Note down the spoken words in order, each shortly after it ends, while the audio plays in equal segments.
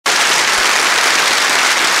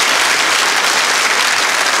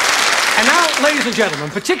ladies and gentlemen,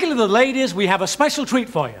 particularly the ladies, we have a special treat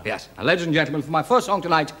for you. Yes. And ladies and gentlemen, for my first song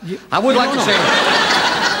tonight, I would like to sing...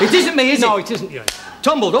 It isn't me, is it? No, it isn't you.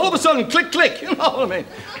 Tumbled, all of a sudden, click, click, you know what I mean?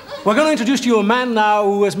 We're going to introduce to you a man now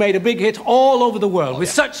who has made a big hit all over the world with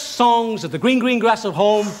such songs as The Green, Green Grass of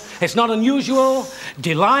Home, It's Not Unusual,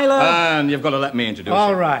 Delilah... And you've got to let me introduce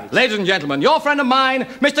All you. right. Ladies and gentlemen, your friend of mine,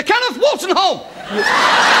 Mr. Kenneth Wolstenholme.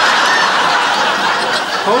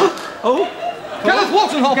 Kenneth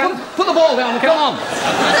Wolstenholme, put the ball down and come on.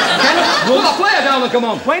 Put the player down and come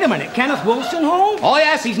on. Wait a minute, Kenneth Wolstenholme? Oh,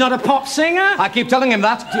 yes. He's not a pop singer? I keep telling him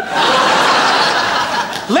that.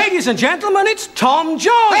 Ladies and gentlemen, it's Tom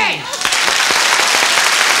Jones. Hey!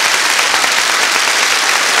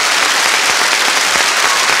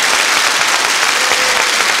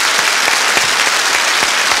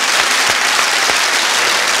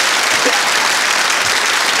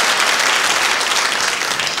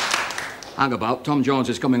 Hang about. Tom Jones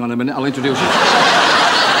is coming on in a minute. I'll introduce you.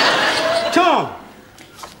 Tom.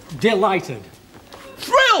 Delighted.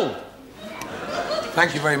 Thrilled!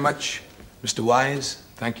 Thank you very much, Mr. Wise.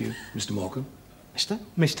 Thank you, Mr. Morecambe.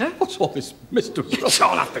 Mister? What's all this, Mr. You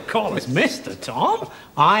don't have to call us Mr. Tom.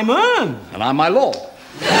 I'm Ernie. And I'm my lord.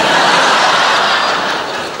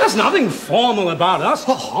 There's nothing formal about us,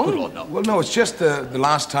 Tom. Oh, good Lord, no. Well, no, it's just the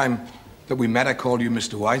last time that we met, I called you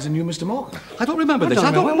Mr. Wise and you Mr. Morecambe. I don't remember this.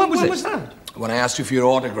 When was was this? that? When I asked you for your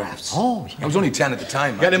autographs. Oh, yeah. I was only 10 at the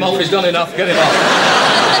time. Get him off, he's done enough. Get him off.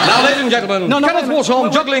 Now, ladies and gentlemen, Kenneth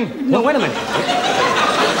Wolstenholme juggling. No, wait a minute.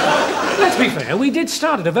 Let's be fair, we did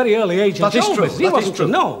start at a very early age. That is true. He wasn't true.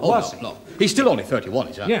 No, oh, was no, he? no. He's still only 31,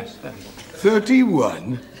 is that? Yes.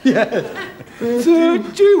 31? Yes.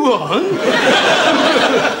 31?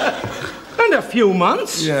 And a few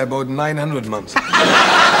months. Yeah, about 900 months.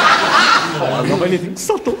 Oh, I love anything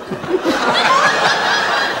subtle.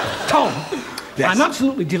 Tom, yes. I'm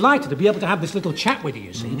absolutely delighted to be able to have this little chat with you,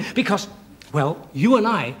 you see, because, well, you and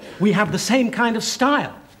I, we have the same kind of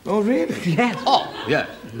style. Oh, really? Yes. Oh, yeah.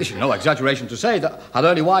 This is no exaggeration to say that had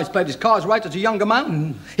Ernie Wise played his cards right as a younger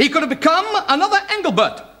man, he could have become another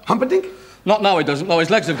Engelbert. Humperdinck? Not now he doesn't. No, his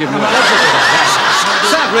legs have given him up.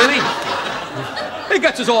 Sad, really. He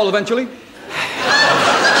gets us all eventually.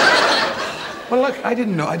 Well, look, I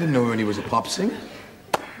didn't know Ernie was a pop singer.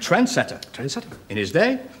 Trendsetter. In his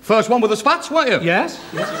day. First one with the spats, weren't you? Yes.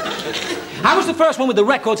 I was the first one with the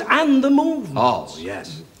records and the movements. Oh,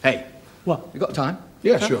 yes. Hey. What? You got time?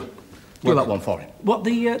 Yeah, sure. Do that one for him. What,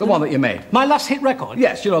 the one that you made. My last hit record?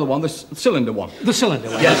 Yes, you know the one, the cylinder one. The cylinder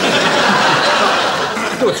one. Yes.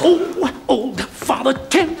 Do it. Oh, old Father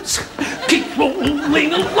Thames, keep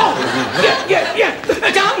rolling along. Yeah.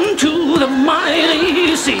 Down to the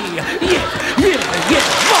mighty sea. Yeah.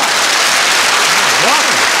 What?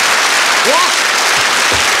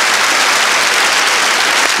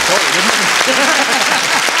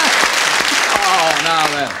 Oh, now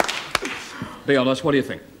then. Be honest, what do you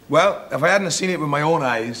think? Well, if I hadn't seen it with my own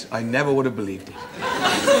eyes, I never would have believed it.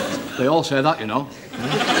 They all say that, you know.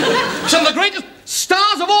 Some of the greatest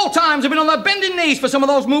stars of all times have been on their bending knees for some of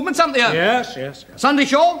those movements, haven't they? Yes. Sandy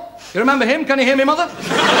Shaw, you remember him? Can you hear me, Mother?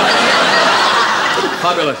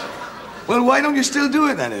 Fabulous. Well, why don't you still do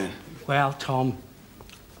it then, Ernie? Well, Tom,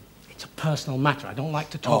 it's a personal matter. I don't like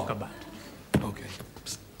to talk about. Okay.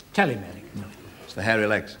 Psst, tell him, Ernie. It's the hairy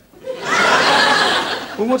legs.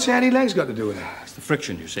 Well, what's hairy legs got to do with it? It's the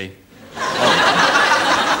friction, you see.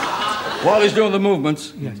 While he's doing the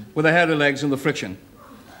movements, with the hairy legs and the friction,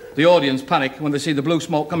 the audience panic when they see the blue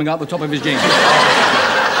smoke coming out the top of his jeans.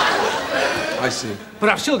 I see. But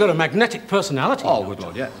I've still got a magnetic personality. Oh, good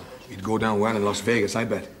Lord, yeah. You'd go down well in Las Vegas, I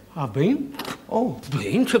bet. I've been. Oh.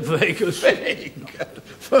 Been to Vegas.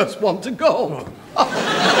 First one to go.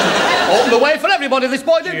 Opened the way for everybody, this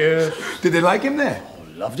boy did. Yes. Did they like him there? Oh,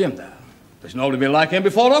 loved him there. There's nobody been like him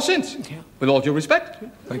before or since. Yeah. With all due respect.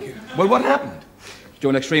 Thank you. Well, what happened? He's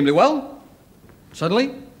doing extremely well.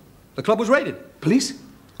 Suddenly, the club was raided. Police?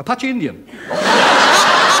 Apache Indian. With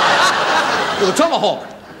a tomahawk.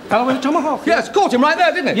 Oh, with a tomahawk? Yes, caught him right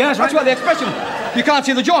there, didn't it? Yes, That's right. where the expression, you can't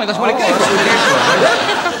see the joint, that's where it came from.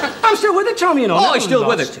 I'm still with it, Tom, you know. Oh, he's still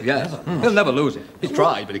with Lost. it, yes. He'll never lose it. He's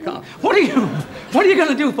tried, but he can't. What are you going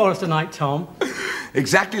to do for us tonight, Tom?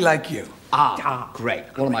 Exactly like you. Great.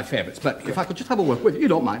 One of my favourites. But if I could just have a word with you, you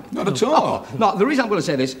don't mind? Not at all. No, the reason I'm going to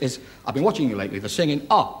say this is I've been watching you lately, the singing.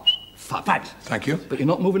 Fab. Thank you. But you're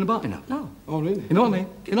not moving about enough. No. Oh, really? You know what I mean?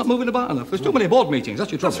 You're not moving about enough. There's too many board meetings.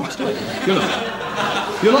 That's your trouble.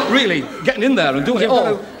 You're not really getting in there and doing it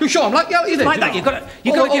all. You show him like you did. Like that. You've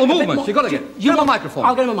got to all get the a bit movements. more. You've got to get. You have a microphone.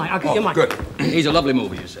 I'll get him a mic. I'll get you a mic. Good. He's a lovely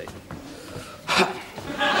movie, you see.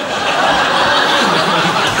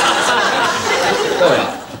 There we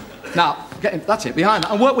are. Now, Get in, that's it, behind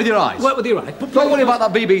that, and work with your eyes. Work with your eyes. Don't worry about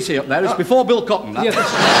that BBC up there. It's before Bill Cotton. That. Yes.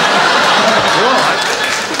 You're all right.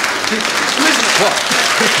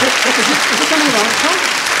 What's going on, Tom?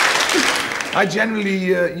 I generally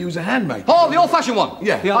use a hand mic. Oh, the old-fashioned one.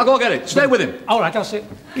 Yeah. I'll go get it. Stay with him. All right, I'll it.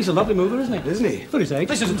 He's a lovely mover, isn't he? Isn't he? For his age.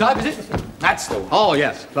 This isn't type, is it? That's the one. Oh,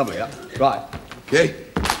 yes. Lovely, yeah. Right. Okay.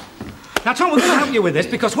 Now, Tom, we're going to help you with this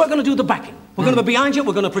because we're going to do the backing. We're going to be behind you.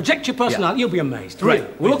 We're going to project your personality. You'll be amazed. Great.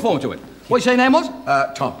 Really. We'll look forward to it. What did you say your name was?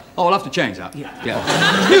 Tom. Oh, I'll have to change that.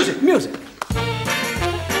 Yeah. Music, music.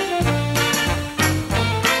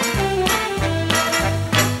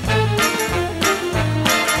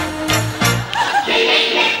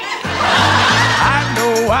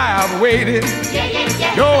 I've waited,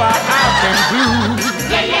 go out and blue,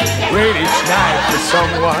 wait each night for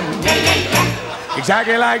someone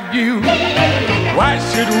exactly like you. Why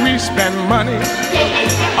should we spend money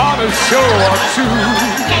on a show or two?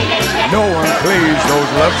 No one plays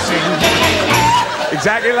those love scenes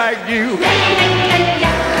exactly like you.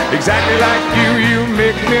 Exactly like you, you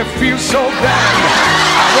make me feel so bad.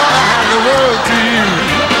 I wanna hand the world to you.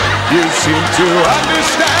 You seem to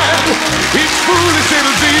understand each foolish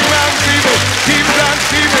little dream I'm dreaming keeps on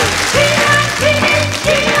dreaming.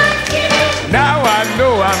 Now I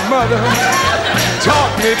know our mother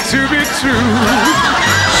taught me to be true.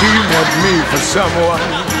 She meant me for someone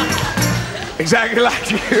exactly like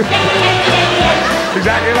you.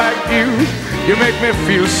 Exactly like you. You make me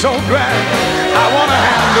feel so glad. I wanna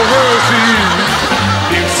hand the world to you.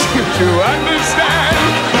 You seem to understand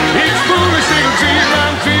each foolish little dream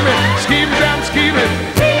I'm dreaming, schemes I'm scheming.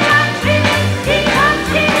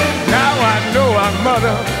 Now I know our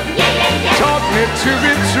mother taught me to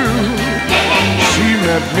be true. She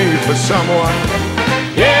meant me for someone.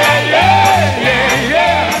 Yeah, yeah, yeah,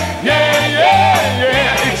 yeah, yeah, yeah,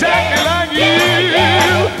 yeah. Exactly like you.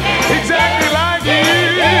 Exactly like you.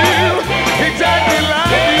 Exactly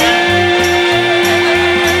like you.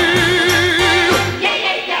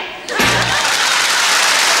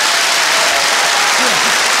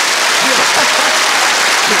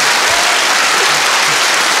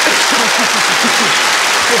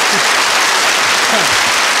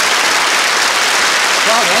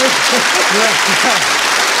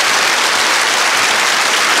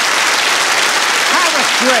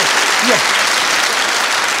 That's great. Yes.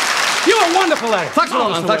 You are wonderful, Larry. Thanks a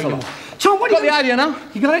lot, man. Thanks a lot. Tom, what do Got the idea now?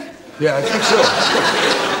 You got it? Yeah, I think so.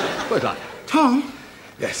 Where's that? Tom,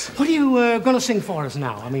 Yes. what are you going to sing for us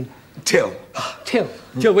now? I mean, Till. Till.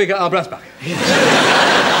 Till we get our breath back.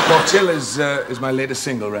 Well, Till is my latest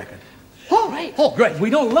single record. Oh, right. Oh, great.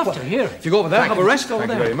 We'd all love to hear it. If you go over there, have a rest over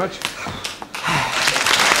Thank you there. very much.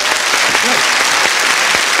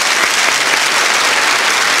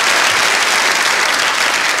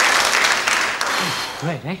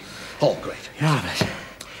 Great, eh? Oh, great. Marvellous.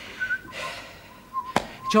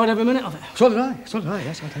 Enjoyed every minute of it. So did I. So did I,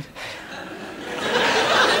 yes, I did.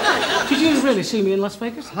 Did you really see me in Las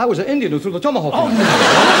Vegas? I was an Indian who threw the tomahawk. Oh, in. no.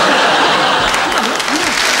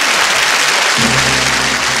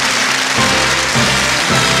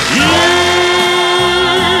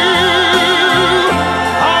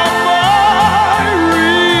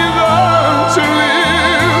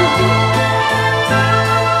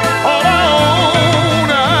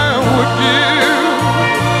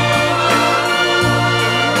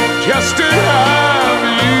 Just to have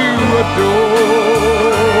you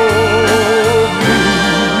adore me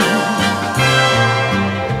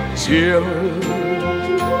till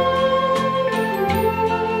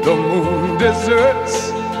the moon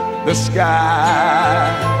deserts the sky,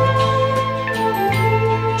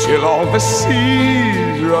 till all the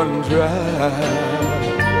seas run dry.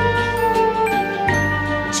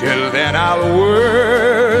 Till then I'll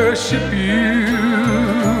worship you.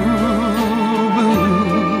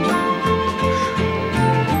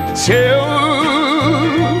 Till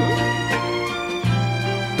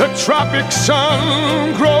the tropic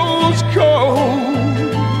sun grows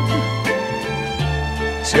cold,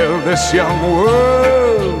 till this young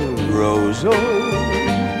world grows old,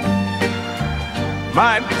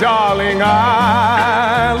 my darling,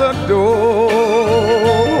 I'll adore you.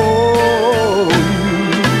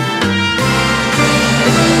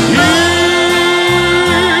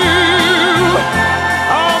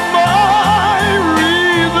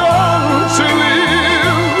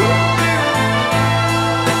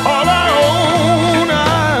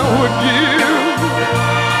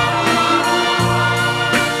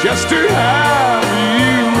 Just to have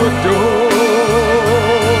you adore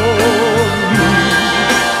me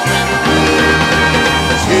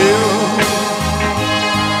till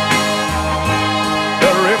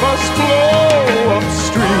the rivers flow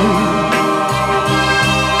upstream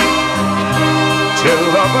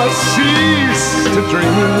cease to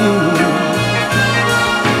dream.